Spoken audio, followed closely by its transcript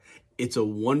It's a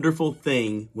wonderful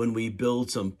thing when we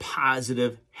build some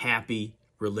positive, happy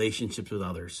relationships with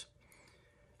others.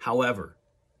 However,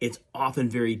 it's often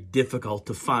very difficult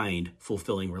to find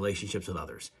fulfilling relationships with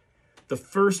others. The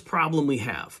first problem we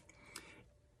have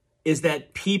is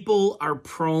that people are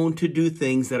prone to do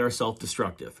things that are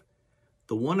self-destructive.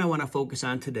 The one I want to focus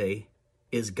on today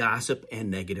is gossip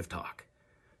and negative talk.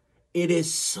 It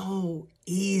is so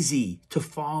easy to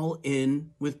fall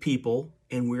in with people,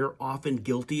 and we're often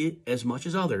guilty as much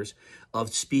as others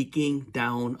of speaking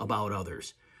down about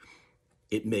others.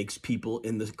 It makes people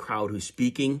in the crowd who's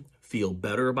speaking feel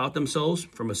better about themselves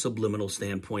from a subliminal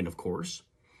standpoint, of course,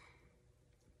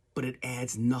 but it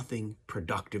adds nothing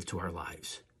productive to our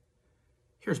lives.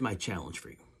 Here's my challenge for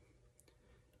you.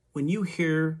 When you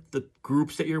hear the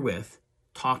groups that you're with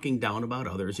talking down about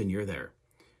others and you're there,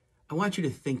 I want you to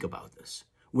think about this.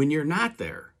 When you're not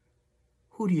there,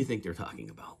 who do you think they're talking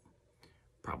about?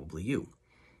 Probably you.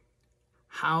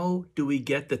 How do we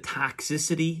get the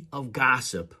toxicity of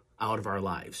gossip out of our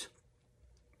lives?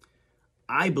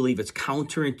 I believe it's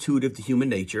counterintuitive to human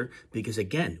nature because,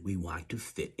 again, we want to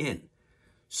fit in.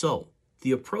 So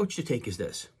the approach to take is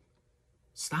this.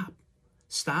 Stop.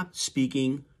 Stop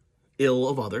speaking ill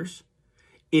of others.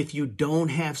 If you don't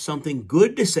have something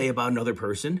good to say about another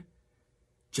person,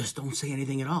 just don't say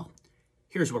anything at all.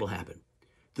 Here's what will happen.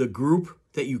 The group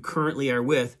that you currently are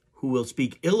with who will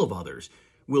speak ill of others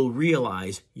will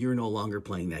realize you're no longer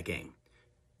playing that game.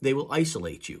 They will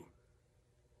isolate you.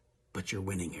 But you're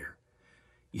winning here.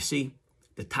 You see,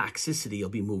 the toxicity will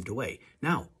be moved away.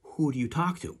 Now, who do you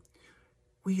talk to?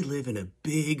 We live in a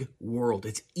big world.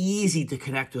 It's easy to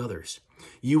connect with others.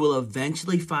 You will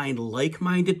eventually find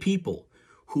like-minded people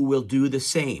who will do the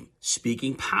same,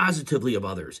 speaking positively of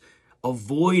others,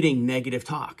 avoiding negative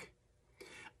talk.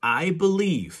 I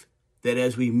believe that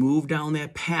as we move down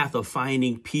that path of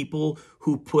finding people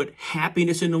who put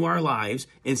happiness into our lives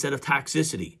instead of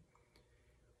toxicity,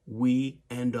 we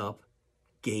end up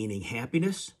gaining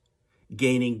happiness,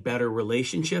 gaining better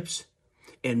relationships,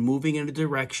 and moving in a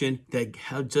direction that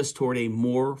heads us toward a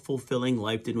more fulfilling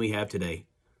life than we have today.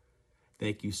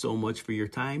 Thank you so much for your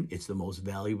time. It's the most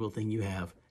valuable thing you have.